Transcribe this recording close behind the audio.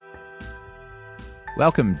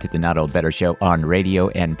Welcome to the Not Old Better Show on radio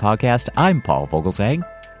and podcast. I'm Paul Vogelsang,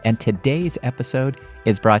 and today's episode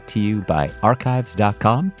is brought to you by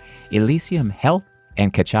Archives.com, Elysium Health,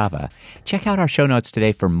 and Kachava. Check out our show notes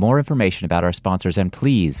today for more information about our sponsors, and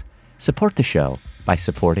please support the show by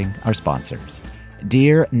supporting our sponsors.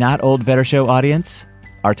 Dear Not Old Better Show audience,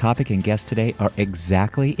 our topic and guest today are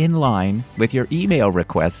exactly in line with your email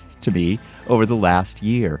requests to me over the last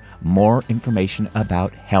year. More information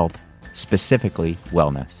about health, specifically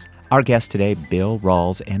wellness. Our guest today, Bill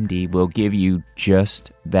Rawls, MD, will give you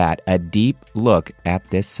just that, a deep look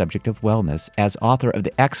at this subject of wellness as author of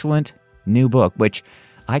the excellent new book, which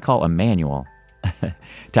I call a manual,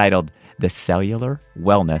 titled The Cellular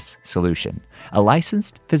Wellness Solution. A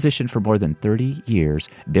licensed physician for more than 30 years,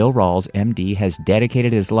 Bill Rawls, MD, has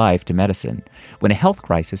dedicated his life to medicine. When a health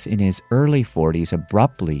crisis in his early 40s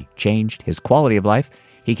abruptly changed his quality of life,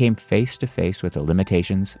 he came face to face with the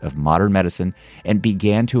limitations of modern medicine and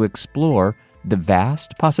began to explore the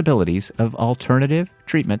vast possibilities of alternative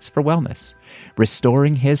treatments for wellness.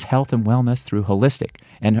 Restoring his health and wellness through holistic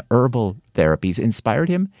and herbal therapies inspired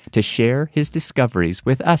him to share his discoveries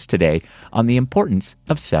with us today on the importance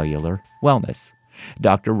of cellular wellness.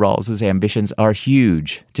 Dr. Rawls' ambitions are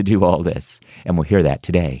huge to do all this, and we'll hear that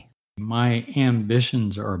today. My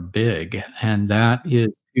ambitions are big, and that is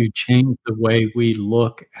to change the way we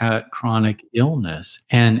look at chronic illness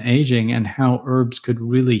and aging and how herbs could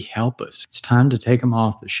really help us. It's time to take them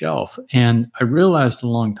off the shelf. And I realized a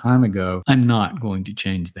long time ago, I'm not going to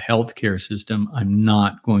change the healthcare system. I'm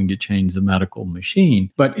not going to change the medical machine.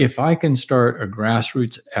 But if I can start a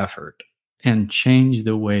grassroots effort and change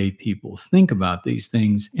the way people think about these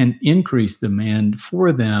things and increase demand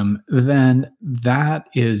for them, then that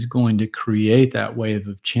is going to create that wave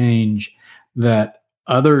of change that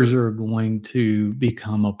others are going to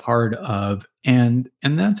become a part of. And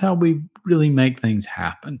that's how we really make things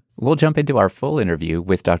happen. We'll jump into our full interview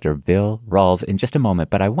with Dr. Bill Rawls in just a moment,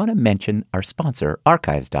 but I want to mention our sponsor,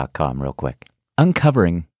 Archives.com, real quick.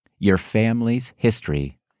 Uncovering your family's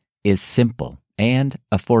history is simple and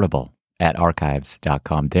affordable at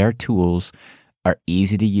Archives.com. Their tools are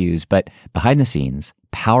easy to use, but behind the scenes,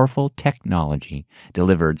 powerful technology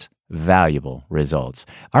delivers valuable results.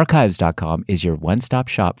 Archives.com is your one-stop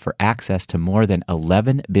shop for access to more than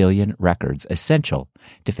 11 billion records essential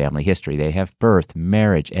to family history. They have birth,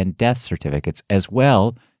 marriage, and death certificates, as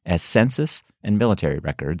well as census and military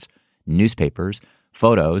records, newspapers,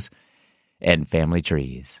 photos, and family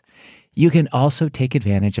trees. You can also take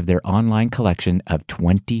advantage of their online collection of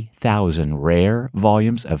 20,000 rare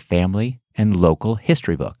volumes of family and local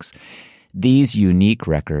history books. These unique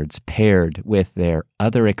records, paired with their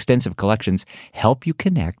other extensive collections, help you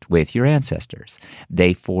connect with your ancestors.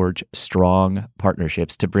 They forge strong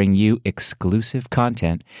partnerships to bring you exclusive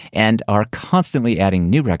content and are constantly adding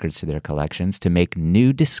new records to their collections to make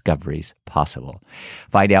new discoveries possible.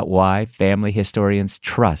 Find out why family historians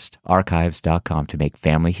trust Archives.com to make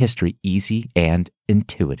family history easy and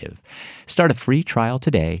intuitive. Start a free trial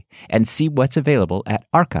today and see what's available at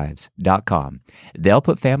Archives.com. They'll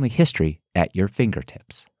put family history at your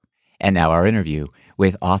fingertips. And now our interview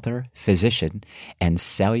with author, physician, and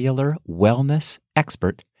cellular wellness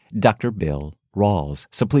expert, Dr. Bill Rawls.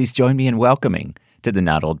 So please join me in welcoming to the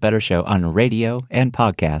Not Old Better Show on radio and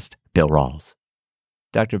podcast, Bill Rawls.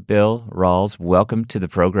 Dr. Bill Rawls, welcome to the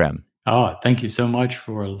program. Oh, thank you so much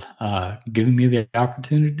for giving me the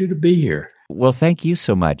opportunity to be here. Well, thank you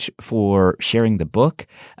so much for sharing the book.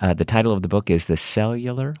 The title of the book is The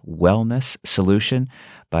Cellular Wellness Solution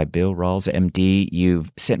by Bill Rawls, MD.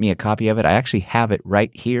 You've sent me a copy of it. I actually have it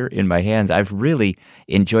right here in my hands. I've really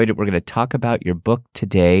enjoyed it. We're going to talk about your book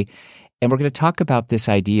today, and we're going to talk about this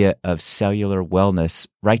idea of cellular wellness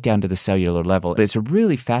right down to the cellular level. It's a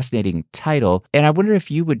really fascinating title, and I wonder if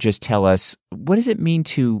you would just tell us, what does it mean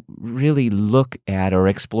to really look at or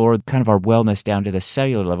explore kind of our wellness down to the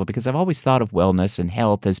cellular level? Because I've always thought of wellness and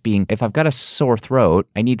health as being, if I've got a sore throat,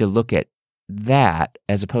 I need to look at that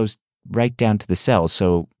as opposed right down to the cells.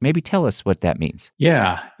 So maybe tell us what that means.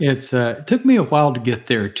 Yeah, it took me a while to get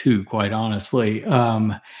there too, quite honestly.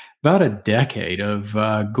 About a decade of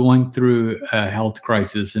going through a health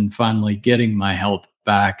crisis and finally getting my health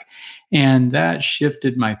back. And that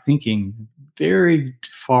shifted my thinking very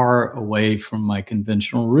far away from my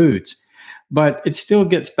conventional roots. But it still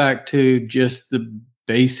gets back to just the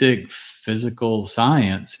basic physical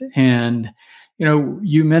science. And,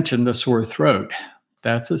 you mentioned a sore throat.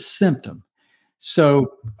 That's a symptom.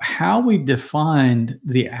 So how we defined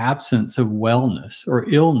the absence of wellness or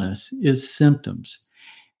illness is symptoms.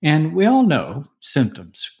 And we all know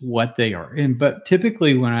symptoms, what they are. But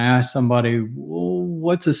typically when I ask somebody, well,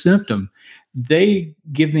 what's a symptom? they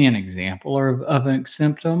give me an example of a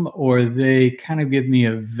symptom, or they kind of give me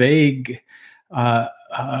a vague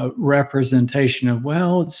representation of,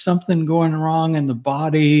 well, it's something going wrong in the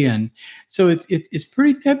body. And so it's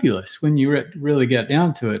pretty nebulous when you really get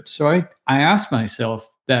down to it. So I ask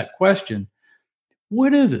myself that question: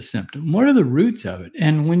 what is a symptom? What are the roots of it?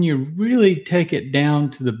 And when you really take it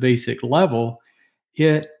down to the basic level,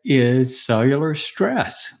 it is cellular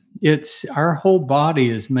stress. It's our whole body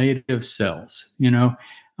is made of cells.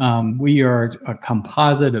 We are a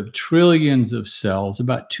composite of trillions of cells,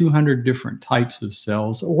 about 200 different types of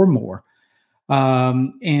cells or more.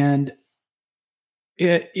 And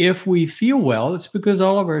if we feel well, it's because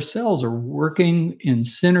all of our cells are working in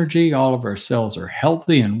synergy. All of our cells are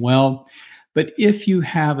healthy and well. But if you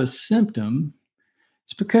have a symptom,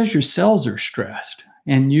 it's because your cells are stressed.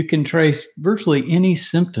 And you can trace virtually any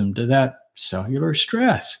symptom to that cellular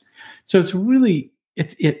stress. So it's really,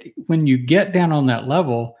 when you get down on that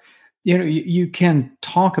level, you can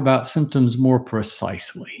talk about symptoms more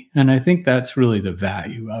precisely. And I think that's really the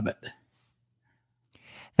value of it.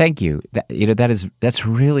 Thank you. That's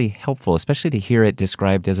really helpful, especially to hear it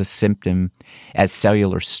described as a symptom, as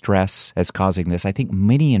cellular stress as causing this. I think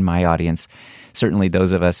many in my audience, certainly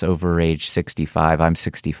those of us over age 65, I'm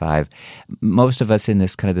 65, most of us in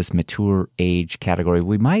this mature age category,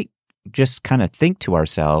 we might just kind of think to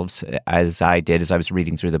ourselves, as I did as I was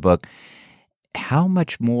reading through the book, how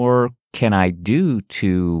much more can I do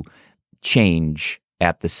to change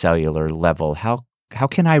at the cellular level? How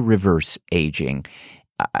can I reverse aging?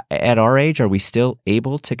 At our age, are we still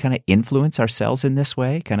able to kind of influence our cells in this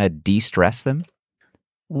way, kind of de-stress them?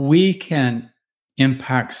 We can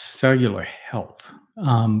impact cellular health,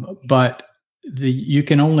 but you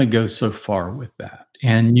can only go so far with that.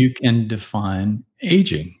 And you can define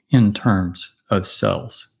aging in terms of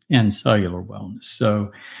cells and cellular wellness.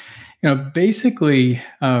 So, basically,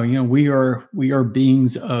 we are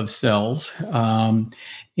beings of cells.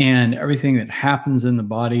 And everything that happens in the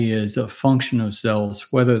body is a function of cells,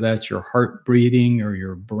 whether that's your heart beating or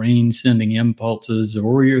your brain sending impulses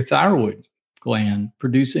or your thyroid gland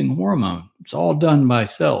producing hormone. It's all done by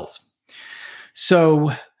cells.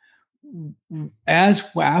 So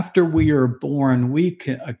after we are born, we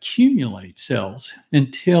can accumulate cells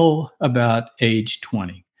until about age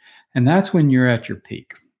 20. And that's when you're at your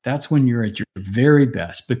peak. That's when you're at your very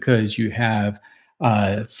best, because you have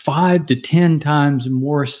 5 to 10 times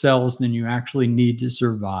more cells than you actually need to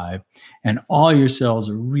survive. And all your cells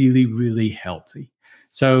are really, really healthy.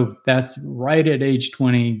 So that's right at age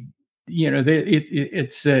 20.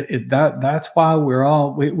 That's why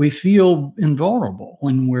we feel invulnerable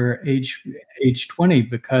when we're age 20,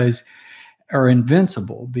 because, or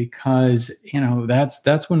invincible, because,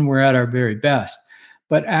 that's when we're at our very best.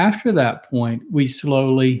 But after that point, we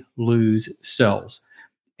slowly lose cells.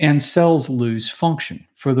 And cells lose function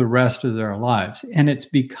for the rest of their lives. And it's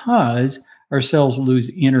because our cells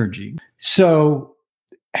lose energy. So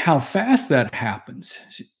how fast that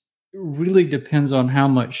happens really depends on how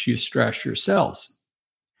much you stress your cells.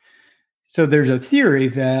 So there's a theory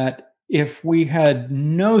that if we had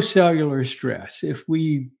no cellular stress, if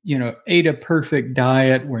we, ate a perfect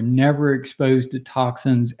diet, were never exposed to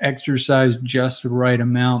toxins, exercised just the right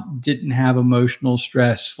amount, didn't have emotional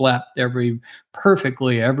stress, slept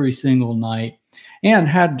perfectly every single night, and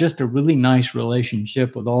had just a really nice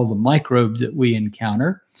relationship with all the microbes that we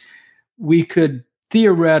encounter, we could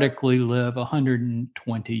theoretically live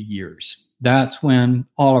 120 years. That's when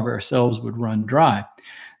all of our cells would run dry.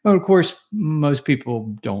 But of course, most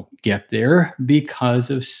people don't get there because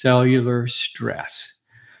of cellular stress.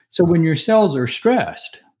 So when your cells are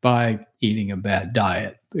stressed by eating a bad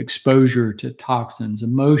diet, exposure to toxins,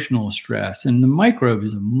 emotional stress, and the microbe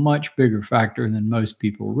is a much bigger factor than most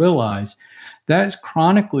people realize, that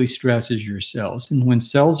chronically stresses your cells. And when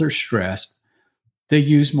cells are stressed, they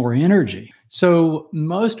use more energy. So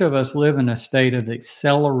most of us live in a state of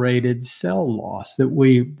accelerated cell loss,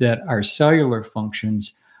 that our cellular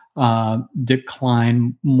functions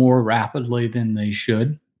decline more rapidly than they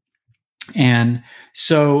should. And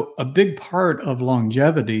so a big part of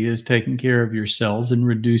longevity is taking care of your cells and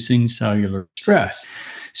reducing cellular stress.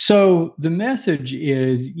 So the message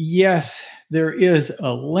is, yes, there is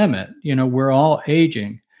a limit. We're all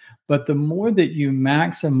aging, but the more that you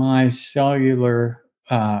maximize cellular,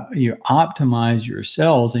 you optimize your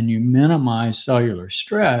cells and you minimize cellular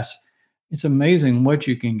stress, it's amazing what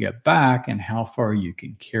you can get back and how far you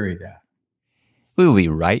can carry that. We will be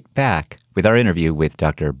right back with our interview with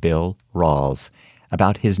Dr. Bill Rawls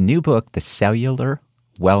about his new book, The Cellular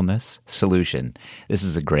Wellness Solution. This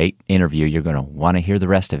is a great interview. You're going to want to hear the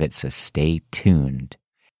rest of it, so stay tuned.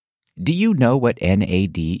 Do you know what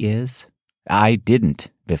NAD is? I didn't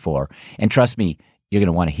before. And trust me, you're going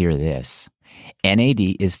to want to hear this. NAD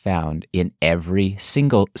is found in every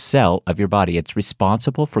single cell of your body. It's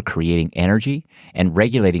responsible for creating energy and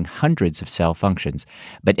regulating hundreds of cell functions.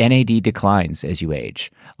 But NAD declines as you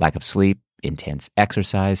age. Lack of sleep, intense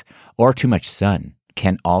exercise, or too much sun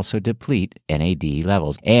can also deplete NAD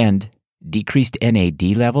levels. And decreased NAD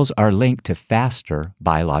levels are linked to faster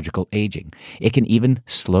biological aging. It can even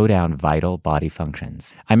slow down vital body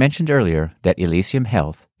functions. I mentioned earlier that Elysium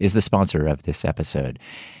Health is the sponsor of this episode.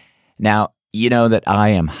 Now, you know that I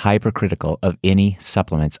am hypercritical of any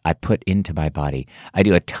supplements I put into my body. I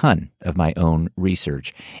do a ton of my own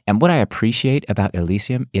research. And what I appreciate about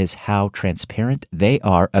Elysium is how transparent they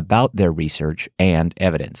are about their research and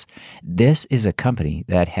evidence. This is a company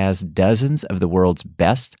that has dozens of the world's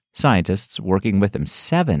best scientists working with them.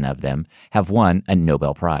 7 of them have won a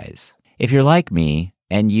Nobel Prize. If you're like me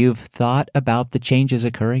and you've thought about the changes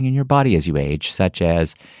occurring in your body as you age, such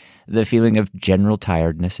as the feeling of general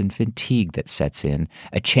tiredness and fatigue that sets in,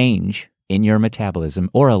 a change in your metabolism,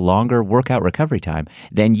 or a longer workout recovery time,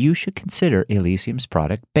 then you should consider Elysium's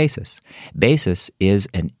product, Basis. Basis is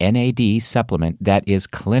an NAD supplement that is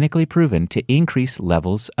clinically proven to increase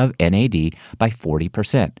levels of NAD by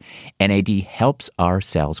 40%. NAD helps our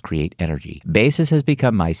cells create energy. Basis has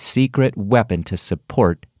become my secret weapon to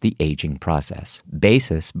support the aging process.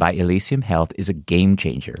 Basis by Elysium Health is a game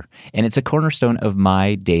changer, and it's a cornerstone of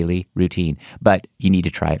my daily routine. But you need to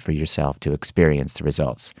try it for yourself to experience the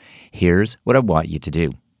results. Here's what I want you to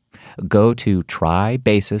do. Go to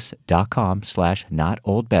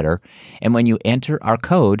trybasis.com/notoldbetter, and when you enter our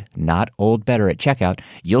code NOTOLDBETTER at checkout,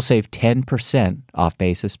 you'll save 10% off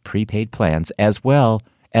Basis prepaid plans as well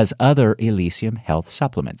as other Elysium Health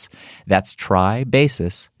supplements. That's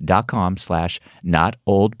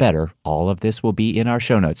trybasis.com/notoldbetter. All of this will be in our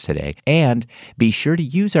show notes today. And be sure to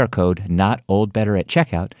use our code NOTOLDBETTER at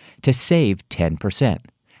checkout to save 10%.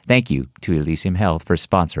 Thank you to Elysium Health for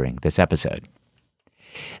sponsoring this episode.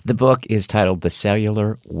 The book is titled The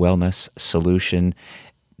Cellular Wellness Solution.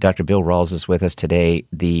 Dr. Bill Rawls is with us today.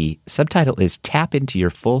 The subtitle is Tap into Your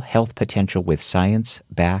Full Health Potential with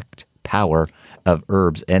Science-Backed Power of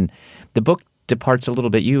Herbs. And the book departs a little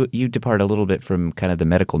bit, you depart a little bit from kind of the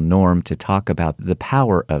medical norm to talk about the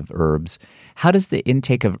power of herbs. How does the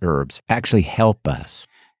intake of herbs actually help us?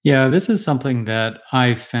 Yeah, this is something that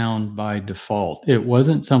I found by default. It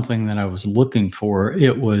wasn't something that I was looking for.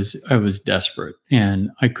 I was desperate and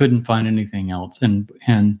I couldn't find anything else.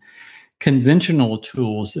 And conventional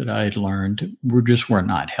tools that I had learned were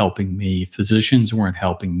not helping me. Physicians weren't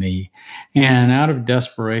helping me. And out of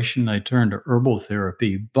desperation, I turned to herbal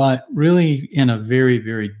therapy, but really in a very,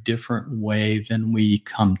 very different way than we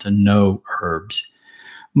come to know herbs.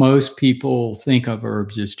 Most people think of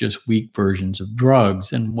herbs as just weak versions of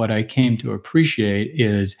drugs. And what I came to appreciate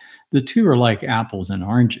is the two are like apples and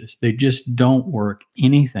oranges. They just don't work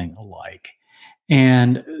anything alike.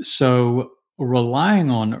 And so relying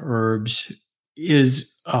on herbs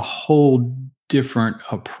is a whole different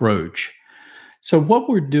approach. So what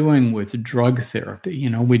we're doing with drug therapy,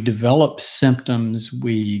 we develop symptoms,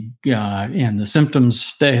 and the symptoms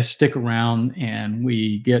stick around, and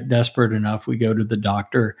we get desperate enough, we go to the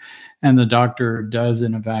doctor, and the doctor does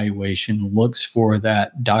an evaluation, looks for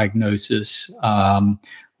that diagnosis,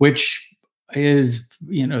 which is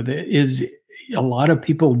a lot of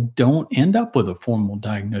people don't end up with a formal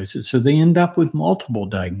diagnosis, so they end up with multiple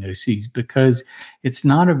diagnoses because it's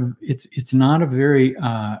not a very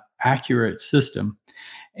accurate system,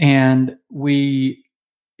 and we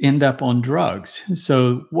end up on drugs.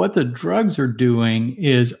 So what the drugs are doing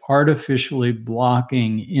is artificially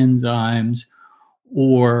blocking enzymes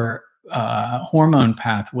or hormone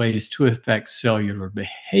pathways to affect cellular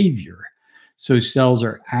behavior. So cells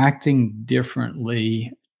are acting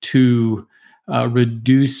differently to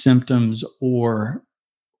reduce symptoms or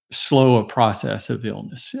slow a process of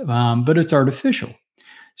illness, but it's artificial.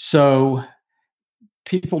 So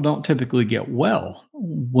people don't typically get well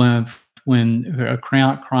when a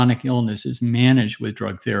chronic illness is managed with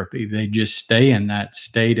drug therapy. They just stay in that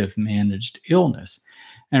state of managed illness.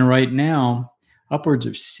 And right now, upwards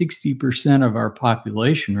of 60% of our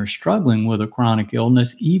population are struggling with a chronic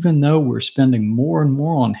illness, even though we're spending more and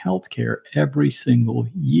more on healthcare every single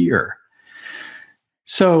year.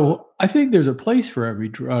 So I think there's a place for every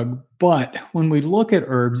drug, but when we look at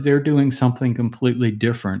herbs, they're doing something completely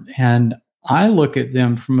different. And I look at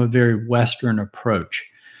them from a very Western approach.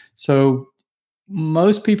 So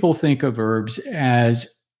most people think of herbs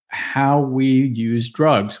as how we use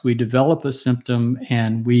drugs. We develop a symptom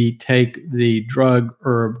and we take the drug,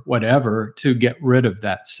 herb, whatever, to get rid of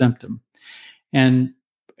that symptom. And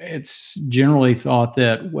it's generally thought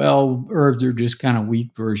that, well, herbs are just kind of weak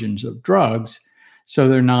versions of drugs, so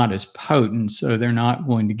they're not as potent, so they're not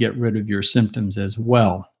going to get rid of your symptoms as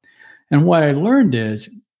well. And what I learned is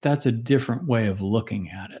that's a different way of looking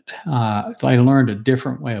at it. I learned a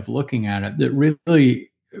different way of looking at it that really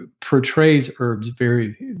portrays herbs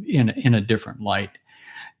very in a different light,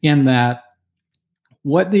 in that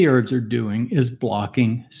what the herbs are doing is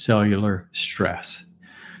blocking cellular stress.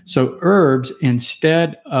 So herbs,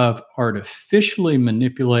 instead of artificially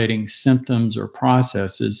manipulating symptoms or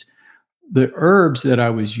processes, the herbs that I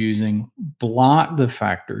was using block the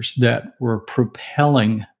factors that were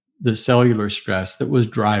propelling the cellular stress that was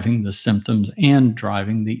driving the symptoms and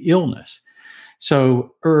driving the illness.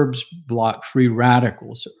 So herbs block free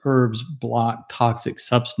radicals. Herbs block toxic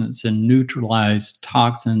substance and neutralize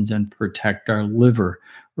toxins and protect our liver.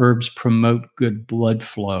 Herbs promote good blood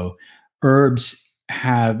flow. Herbs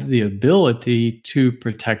have the ability to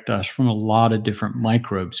protect us from a lot of different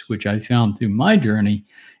microbes, which I found through my journey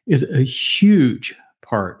is a huge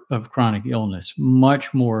part of chronic illness,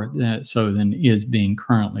 much more than is being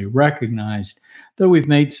currently recognized, though we've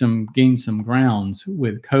gained some grounds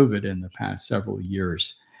with COVID in the past several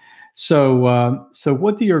years. So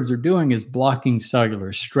what the herbs are doing is blocking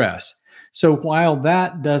cellular stress. So while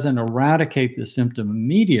that doesn't eradicate the symptom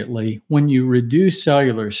immediately, when you reduce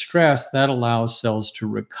cellular stress, that allows cells to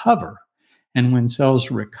recover. And when cells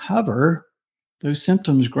recover, those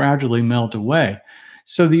symptoms gradually melt away.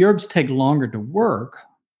 So the herbs take longer to work,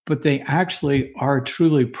 but they actually are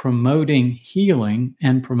truly promoting healing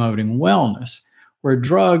and promoting wellness, where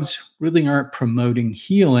drugs really aren't promoting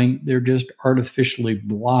healing. They're just artificially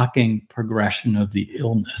blocking progression of the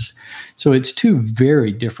illness. So it's two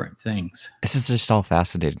very different things. This is just all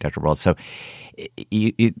fascinating, Dr. Rawls. So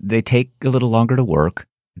they take a little longer to work.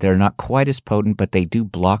 They're not quite as potent, but they do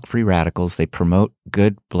block free radicals. They promote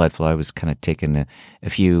good blood flow. I was kind of taking a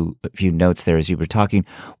few notes there as you were talking.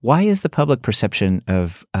 Why is the public perception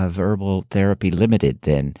of herbal therapy limited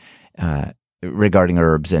then regarding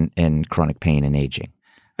herbs and chronic pain and aging?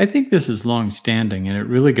 I think this is long-standing, and it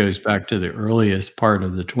really goes back to the earliest part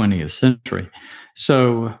of the 20th century.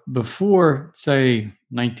 So before, say,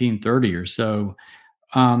 1930 or so,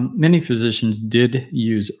 many physicians did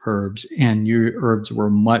use herbs, and herbs were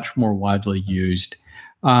much more widely used.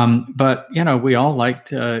 But, we all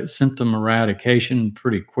liked symptom eradication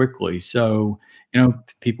pretty quickly. So,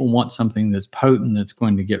 people want something that's potent that's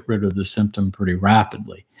going to get rid of the symptom pretty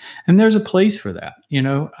rapidly. And there's a place for that.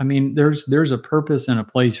 There's a purpose and a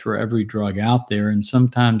place for every drug out there. And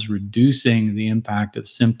sometimes reducing the impact of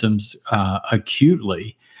symptoms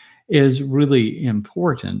acutely is really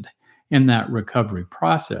important in that recovery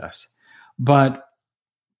process. But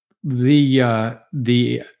the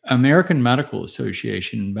American Medical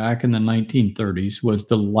Association back in the 1930s was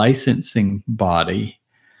the licensing body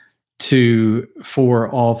for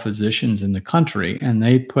all physicians in the country, and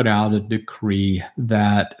they put out a decree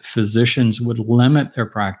that physicians would limit their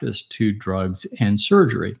practice to drugs and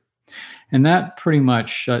surgery. And that pretty much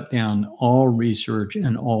shut down all research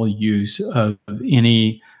and all use of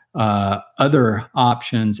any other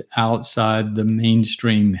options outside the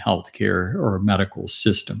mainstream healthcare or medical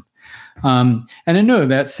system. And I know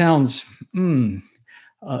that sounds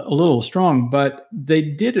a little strong, but they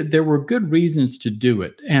did it. There were good reasons to do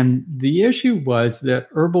it. And the issue was that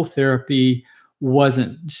herbal therapy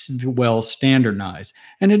wasn't well standardized.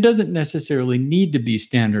 And it doesn't necessarily need to be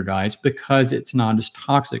standardized because it's not as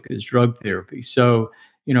toxic as drug therapy. So,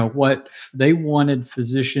 what they wanted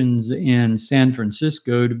physicians in San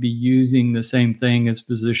Francisco to be using the same thing as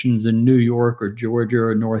physicians in New York or Georgia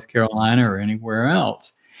or North Carolina or anywhere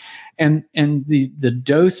else. And the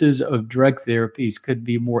doses of drug therapies could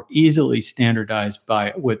be more easily standardized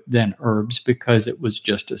than herbs because it was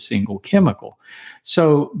just a single chemical.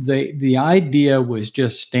 So the idea was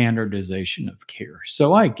just standardization of care.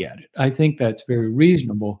 So I get it. I think that's very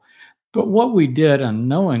reasonable. But what we did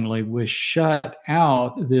unknowingly was shut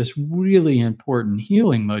out this really important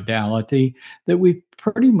healing modality that we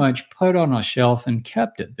pretty much put on a shelf and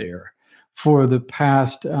kept it there for the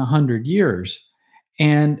past 100 years.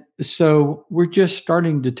 And so we're just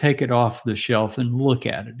starting to take it off the shelf and look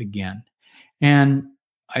at it again. And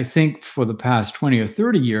I think for the past 20 or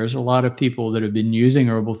 30 years, a lot of people that have been using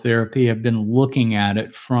herbal therapy have been looking at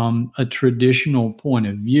it from a traditional point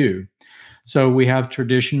of view. So we have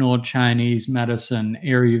traditional Chinese medicine,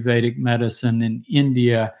 Ayurvedic medicine in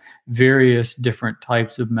India, various different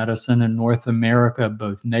types of medicine in North America,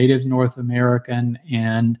 both native North American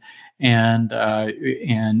and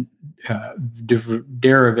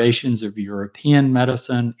derivations of European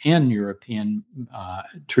medicine and European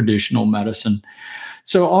traditional medicine.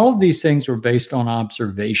 So all of these things were based on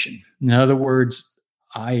observation. In other words,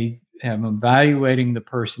 I am evaluating the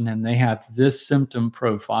person and they have this symptom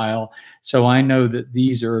profile, so I know that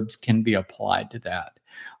these herbs can be applied to that.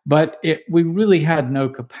 But we really had no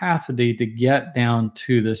capacity to get down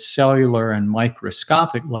to the cellular and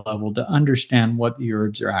microscopic level to understand what the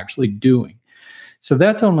herbs are actually doing. So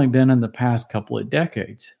that's only been in the past couple of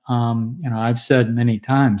decades. I've said many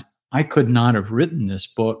times, I could not have written this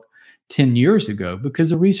book 10 years ago because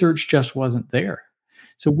the research just wasn't there.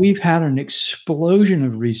 So we've had an explosion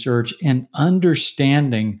of research in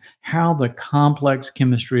understanding how the complex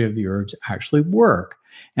chemistry of the herbs actually work.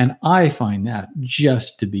 And I find that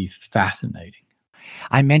just to be fascinating.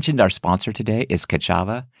 I mentioned our sponsor today is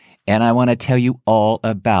Kachava, and I want to tell you all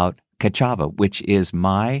about Kachava, which is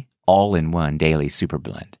my all-in-one daily super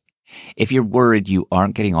blend. If you're worried you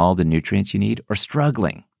aren't getting all the nutrients you need or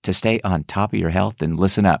struggling to stay on top of your health, then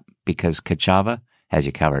listen up, because Kachava has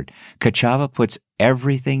you covered. Kachava puts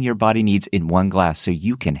everything your body needs in one glass so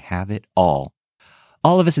you can have it all.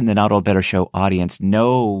 All of us in the Not Old Better Show audience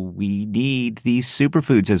know we need these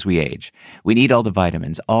superfoods as we age. We need all the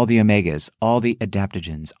vitamins, all the omegas, all the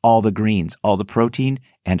adaptogens, all the greens, all the protein,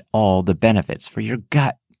 and all the benefits for your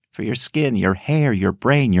gut, for your skin, your hair, your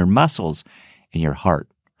brain, your muscles, and your heart,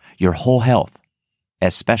 your whole health,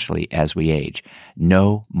 especially as we age.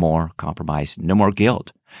 No more compromise, no more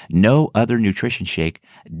guilt. No other nutrition shake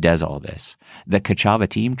does all this. The Kachava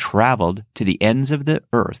team traveled to the ends of the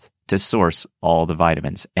earth to source all the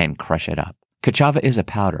vitamins and crush it up. Kachava is a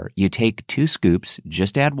powder. You take 2 scoops,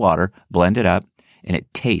 just add water, blend it up, and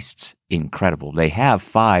it tastes incredible. They have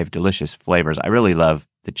 5 delicious flavors. I really love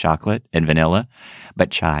the chocolate and vanilla,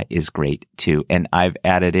 but chai is great too, and I've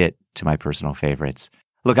added it to my personal favorites.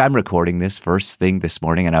 Look, I'm recording this first thing this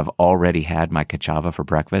morning, and I've already had my Kachava for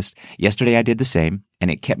breakfast. Yesterday I did the same,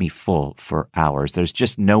 and it kept me full for hours. There's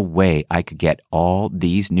just no way I could get all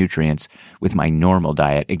these nutrients with my normal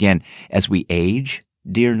diet. Again, as we age,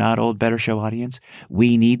 dear Not Old Better Show audience,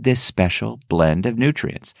 we need this special blend of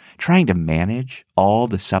nutrients. Trying to manage all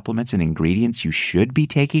the supplements and ingredients you should be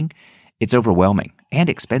taking, it's overwhelming and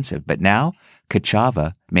expensive. But now,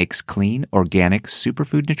 Kachava makes clean, organic,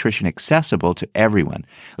 superfood nutrition accessible to everyone.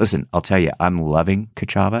 Listen, I'll tell you, I'm loving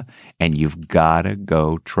Kachava, and you've got to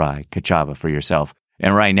go try Kachava for yourself.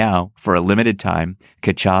 And right now, for a limited time,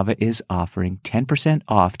 Kachava is offering 10%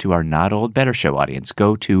 off to our Not Old Better Show audience.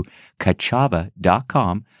 Go to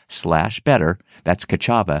kachava.com/better. That's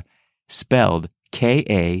Kachava, spelled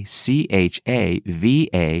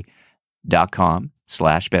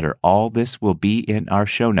KACHAVA.com/better. All this will be in our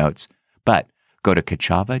show notes, but go to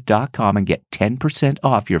kachava.com and get 10%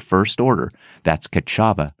 off your first order. That's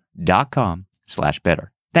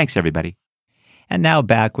kachava.com/better. Thanks, everybody. And now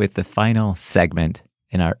back with the final segment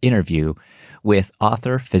in our interview with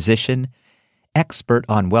author, physician, expert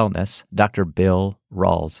on wellness, Dr. Bill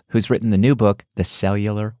Rawls, who's written the new book, The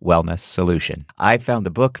Cellular Wellness Solution. I found the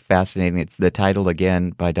book fascinating. The title,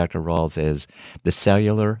 again, by Dr. Rawls is The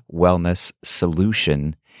Cellular Wellness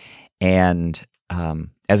Solution. And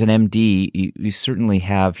as an MD, you certainly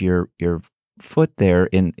have your foot there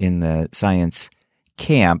in the science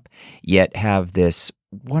camp, yet have this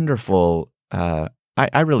wonderful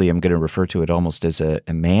I really am going to refer to it almost as a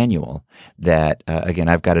manual that, again,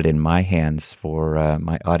 I've got it in my hands for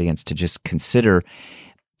my audience to just consider.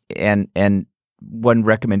 And one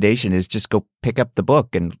recommendation is just go pick up the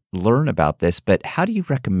book and learn about this. But how do you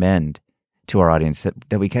recommend to our audience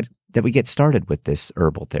that we get started with this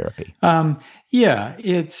herbal therapy?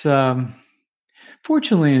 It's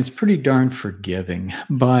fortunately it's pretty darn forgiving.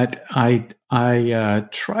 But I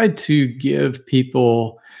tried to give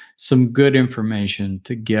people some good information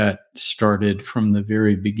to get started from the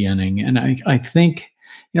very beginning. And I think,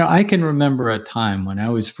 I can remember a time when I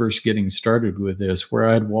was first getting started with this where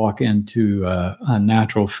I'd walk into a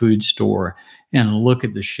natural food store and look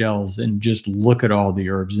at the shelves and just look at all the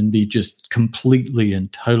herbs and be just completely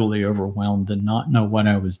and totally overwhelmed and not know what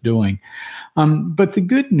I was doing. But the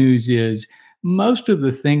good news is most of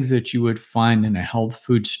the things that you would find in a health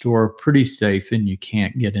food store are pretty safe and you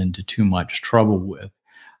can't get into too much trouble with.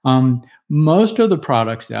 Most of the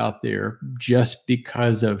products out there, just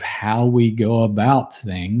because of how we go about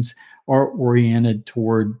things, are oriented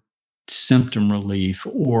toward symptom relief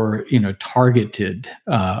or, targeted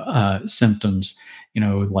symptoms.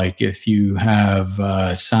 Like if you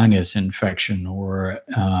have sinus infection or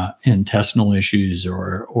intestinal issues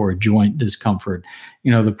or joint discomfort,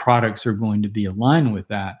 the products are going to be aligned with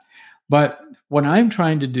that. But what I'm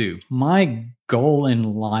trying to do, my goal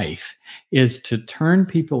in life, is to turn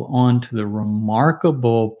people on to the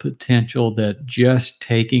remarkable potential that just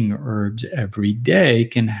taking herbs every day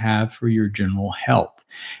can have for your general health.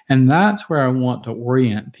 And that's where I want to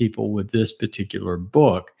orient people with this particular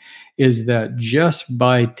book, is that just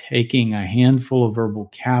by taking a handful of herbal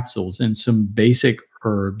capsules and some basic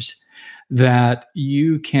herbs, that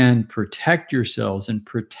you can protect yourselves and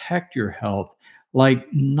protect your health like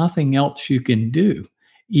nothing else you can do.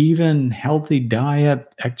 Even healthy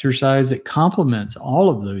diet, exercise, it complements all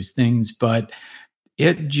of those things, but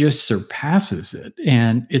it just surpasses it.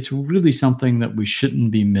 And it's really something that we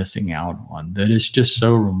shouldn't be missing out on, that is just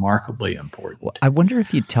so remarkably important. I wonder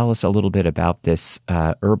if you'd tell us a little bit about this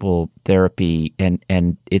herbal therapy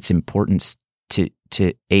and its importance to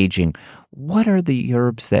aging. What are the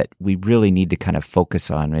herbs that we really need to kind of focus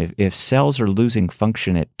on? If cells are losing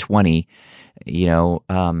function at 20,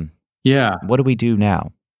 what do we do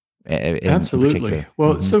now? Absolutely.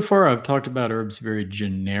 Well, so far I've talked about herbs very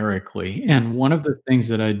generically. And one of the things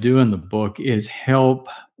that I do in the book is help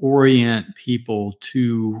orient people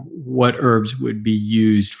to what herbs would be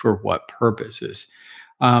used for what purposes.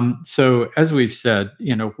 So as we've said,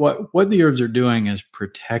 what the herbs are doing is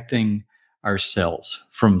protecting our cells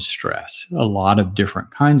from stress, a lot of different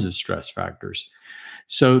kinds of stress factors.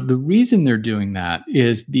 So the reason they're doing that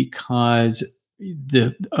is because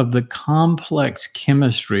of the complex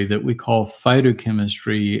chemistry that we call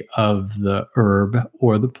phytochemistry of the herb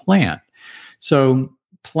or the plant. So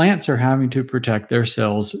plants are having to protect their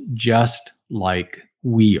cells just like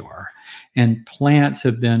we are. And plants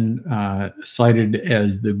have been cited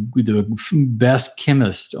as the best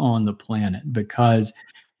chemists on the planet because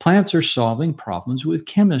plants are solving problems with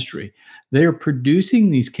chemistry. They are producing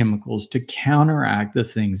these chemicals to counteract the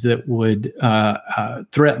things that would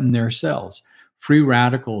threaten their cells: free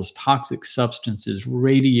radicals, toxic substances,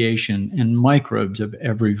 radiation, and microbes of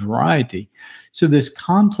every variety. So this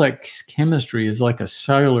complex chemistry is like a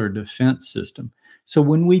cellular defense system. So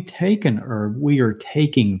when we take an herb, we are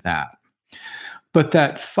taking that. But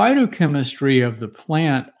that phytochemistry of the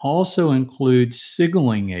plant also includes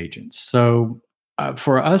signaling agents. So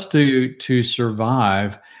for us to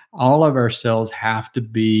survive, all of our cells have to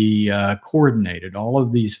be coordinated, all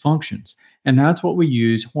of these functions. And that's what we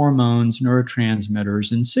use hormones,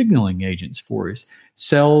 neurotransmitters, and signaling agents for, is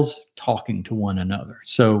cells talking to one another.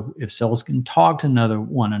 So if cells can talk to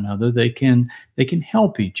one another, they can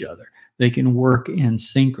help each other. They can work in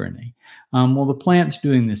synchrony. Well, the plant's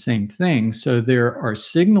doing the same thing. So there are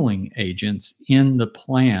signaling agents in the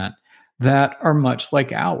plant that are much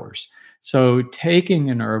like ours. So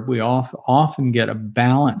taking an herb, we often get a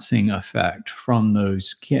balancing effect from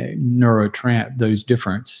those those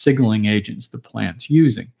different signaling agents the plant's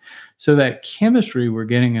using. So that chemistry we're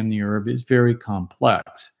getting in the herb is very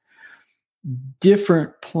complex.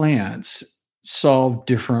 Different plants solve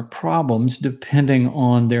different problems depending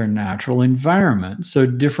on their natural environment. So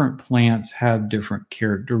different plants have different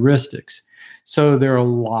characteristics. So there are a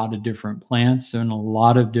lot of different plants and a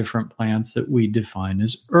lot of different plants that we define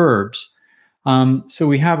as herbs. So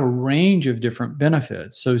we have a range of different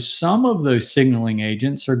benefits. So some of those signaling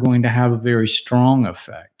agents are going to have a very strong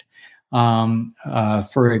effect.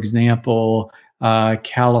 For example,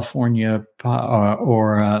 California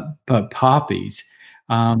or poppies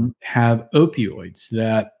have opioids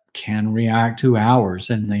that can react to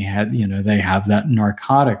ours, and they have that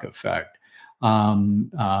narcotic effect.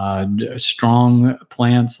 Strong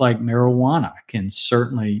plants like marijuana can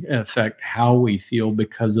certainly affect how we feel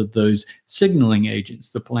because of those signaling agents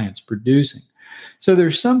the plant's producing. So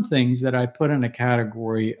there's some things that I put in a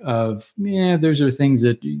category of, those are things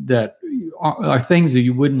that are things that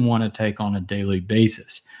you wouldn't want to take on a daily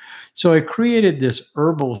basis. So I created this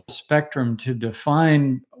herbal spectrum to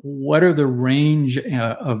define what are the range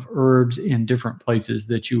of herbs in different places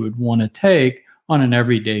that you would want to take on an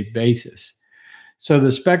everyday basis. So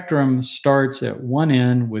the spectrum starts at one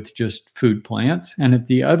end with just food plants, and at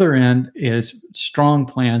the other end is strong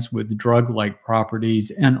plants with drug-like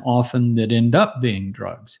properties and often that end up being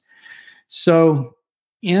drugs. So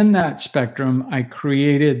in that spectrum, I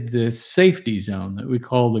created this safety zone that we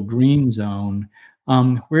call the green zone,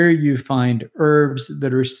 where you find herbs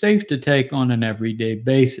that are safe to take on an everyday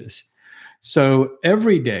basis. So,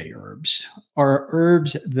 everyday herbs are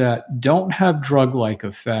herbs that don't have drug like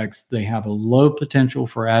effects. They have a low potential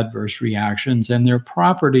for adverse reactions, and their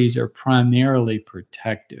properties are primarily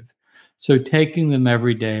protective. So, taking them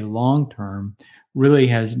every day long term really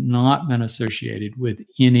has not been associated with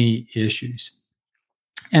any issues.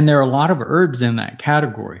 And there are a lot of herbs in that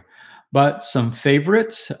category. But some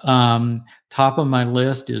favorites, top of my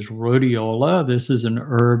list is rhodiola. This is an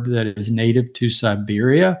herb that is native to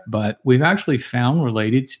Siberia, but we've actually found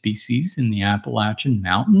related species in the Appalachian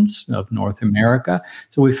Mountains of North America.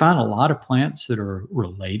 So we found a lot of plants that are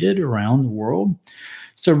related around the world.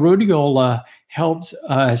 So rhodiola helps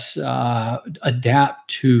us adapt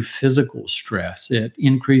to physical stress. It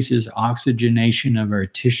increases oxygenation of our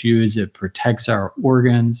tissues. It protects our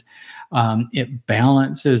organs. It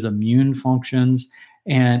balances immune functions,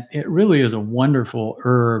 and it really is a wonderful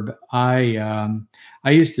herb. I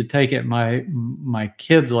used to take it. My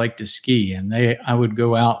kids like to ski, and I would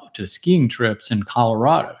go out to skiing trips in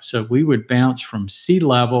Colorado. So we would bounce from sea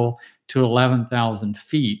level to 11,000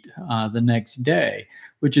 feet the next day,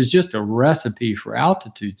 which is just a recipe for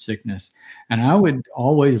altitude sickness. And I would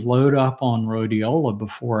always load up on rhodiola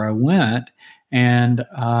before I went. And,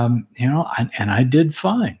 and I did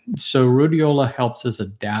fine. So rhodiola helps us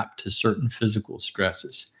adapt to certain physical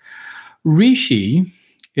stresses. Reishi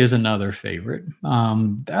is another favorite.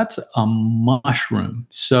 That's a mushroom.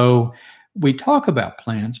 So we talk about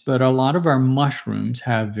plants, but a lot of our mushrooms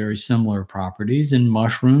have very similar properties. And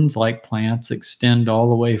mushrooms, like plants, extend all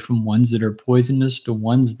the way from ones that are poisonous to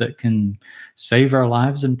ones that can save our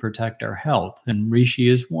lives and protect our health. And reishi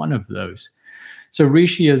is one of those. So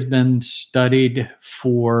reishi has been studied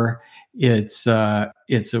for its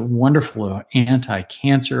wonderful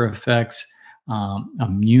anti-cancer effects,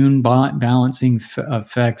 immune balancing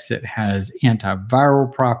effects. It has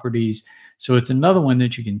antiviral properties. So it's another one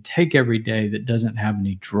that you can take every day that doesn't have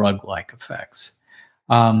any drug-like effects.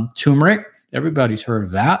 Turmeric, everybody's heard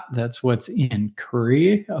of that. That's what's in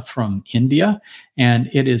curry from India. And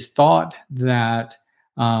it is thought that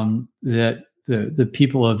the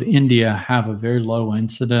people of India have a very low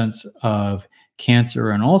incidence of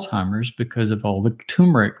cancer and Alzheimer's because of all the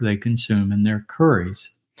turmeric they consume in their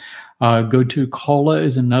curries. Gotu kola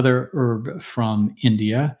is another herb from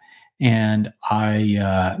India, and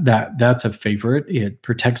that's a favorite. It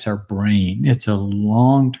protects our brain. It's a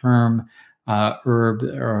long-term herb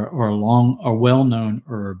or a well-known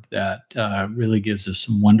herb that really gives us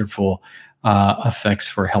some wonderful effects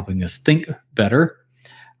for helping us think better.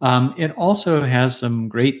 It also has some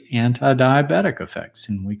great anti-diabetic effects,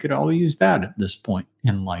 and we could all use that at this point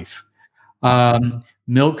in life.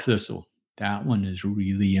 Milk thistle, that one is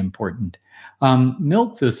really important.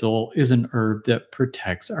 Milk thistle is an herb that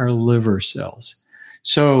protects our liver cells.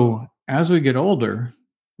 So as we get older,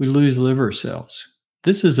 we lose liver cells.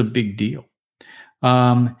 This is a big deal.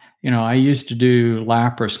 I used to do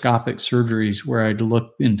laparoscopic surgeries where I'd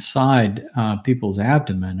look inside people's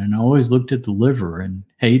abdomen, and I always looked at the liver. And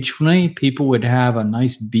age 20, people would have a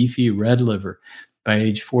nice beefy red liver. By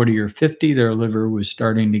age 40 or 50, their liver was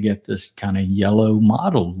starting to get this kind of yellow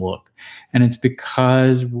mottled look. And it's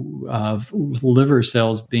because of liver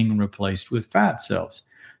cells being replaced with fat cells.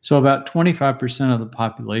 So about 25% of the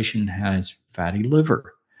population has fatty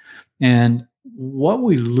liver. And what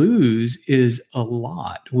we lose is a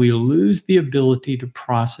lot. We lose the ability to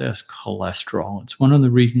process cholesterol. It's one of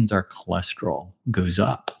the reasons our cholesterol goes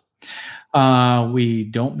up. We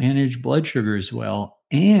don't manage blood sugar as well,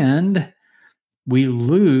 and we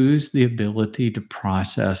lose the ability to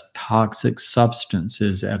process toxic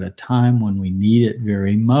substances at a time when we need it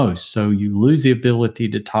very most. So you lose the ability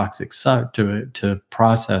to process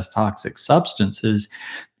toxic substances,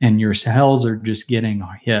 and your cells are just getting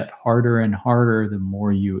hit harder and harder the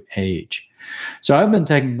more you age. So I've been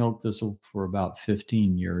taking milk thistle for about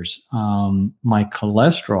 15 years. My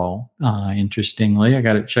cholesterol, interestingly, I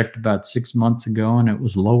got it checked about 6 months ago, and it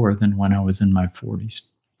was lower than when I was in my 40s.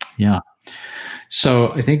 Yeah.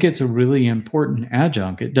 So I think it's a really important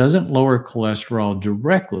adjunct. It doesn't lower cholesterol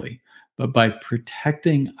directly, but by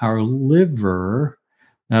protecting our liver,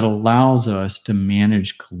 that allows us to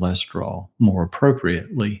manage cholesterol more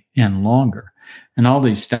appropriately and longer. And all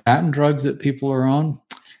these statin drugs that people are on,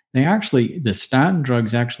 the statin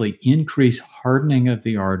drugs actually increase hardening of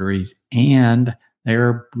the arteries, and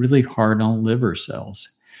they're really hard on liver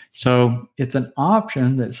cells. So it's an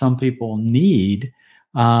option that some people need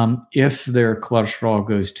if their cholesterol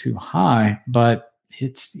goes too high, but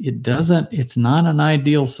it's not an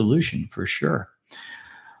ideal solution for sure.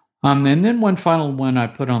 And then one final one I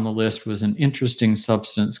put on the list was an interesting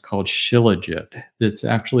substance called shilajit that's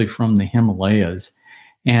actually from the Himalayas.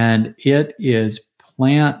 And it is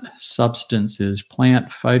plant substances, plant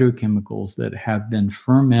phytochemicals that have been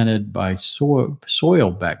fermented by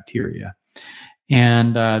soil bacteria.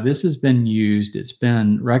 And this has been used, it's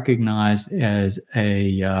been recognized as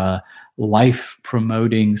a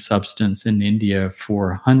life-promoting substance in India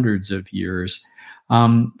for hundreds of years.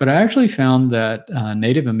 But I actually found that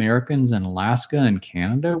Native Americans in Alaska and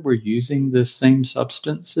Canada were using this same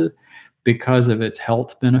substance because of its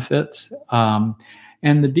health benefits. And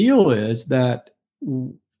the deal is that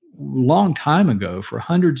long time ago, for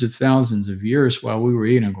hundreds of thousands of years, while we were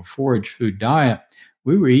eating a forage food diet,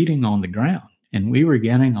 we were eating on the ground. And we were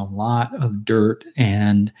getting a lot of dirt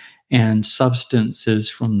and substances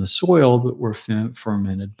from the soil that were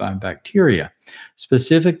fermented by bacteria,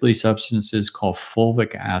 specifically substances called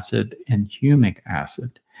fulvic acid and humic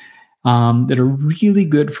acid that are really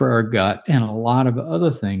good for our gut and a lot of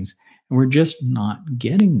other things. And we're just not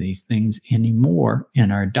getting these things anymore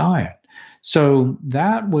in our diet. So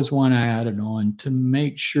that was one I added on to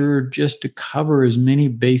make sure just to cover as many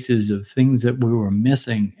bases of things that we were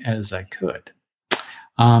missing as I could.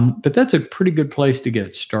 But that's a pretty good place to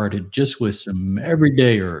get started, just with some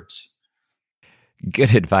everyday herbs.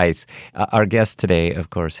 Good advice. Our guest today,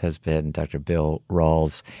 of course, has been Dr. Bill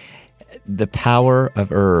Rawls. The Power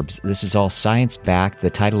of Herbs. This is all science-backed.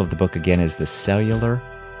 The title of the book, again, is The Cellular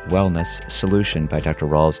Wellness Solution by Dr.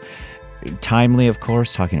 Rawls. Timely, of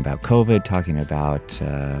course, talking about COVID, talking about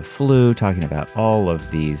flu, talking about all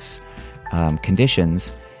of these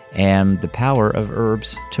conditions, and the power of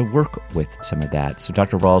herbs to work with some of that. So,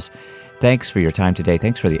 Dr. Rawls, thanks for your time today.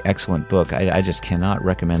 Thanks for the excellent book. I just cannot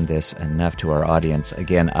recommend this enough to our audience.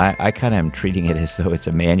 Again, I kind of am treating it as though it's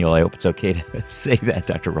a manual. I hope it's okay to say that,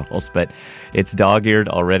 Dr. Rawls, but it's dog-eared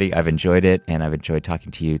already. I've enjoyed it, and I've enjoyed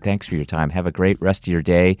talking to you. Thanks for your time. Have a great rest of your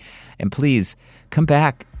day, and please come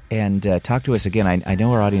back and talk to us again. I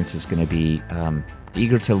know our audience is going to be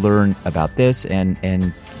eager to learn about this and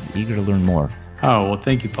eager to learn more. Oh, well,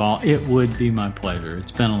 thank you, Paul. It would be my pleasure. It's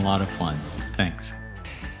been a lot of fun. Thanks.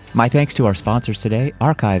 My thanks to our sponsors today,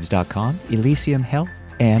 Archives.com, Elysium Health,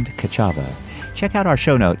 and Kachava. Check out our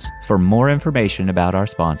show notes for more information about our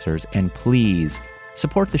sponsors, and please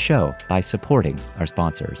support the show by supporting our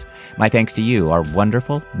sponsors. My thanks to you, our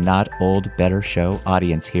wonderful Not Old, Better Show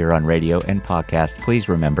audience here on radio and podcast. Please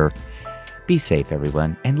remember, be safe,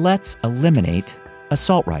 everyone, and let's eliminate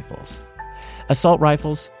assault rifles. Assault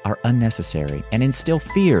rifles are unnecessary and instill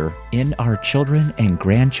fear in our children and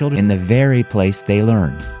grandchildren in the very place they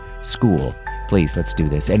learn, school. Please, let's do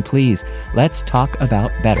this. And please, let's talk about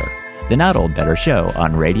better. The Not Old, Better Show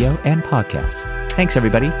on radio and podcast. Thanks,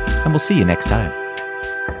 everybody, and we'll see you next time.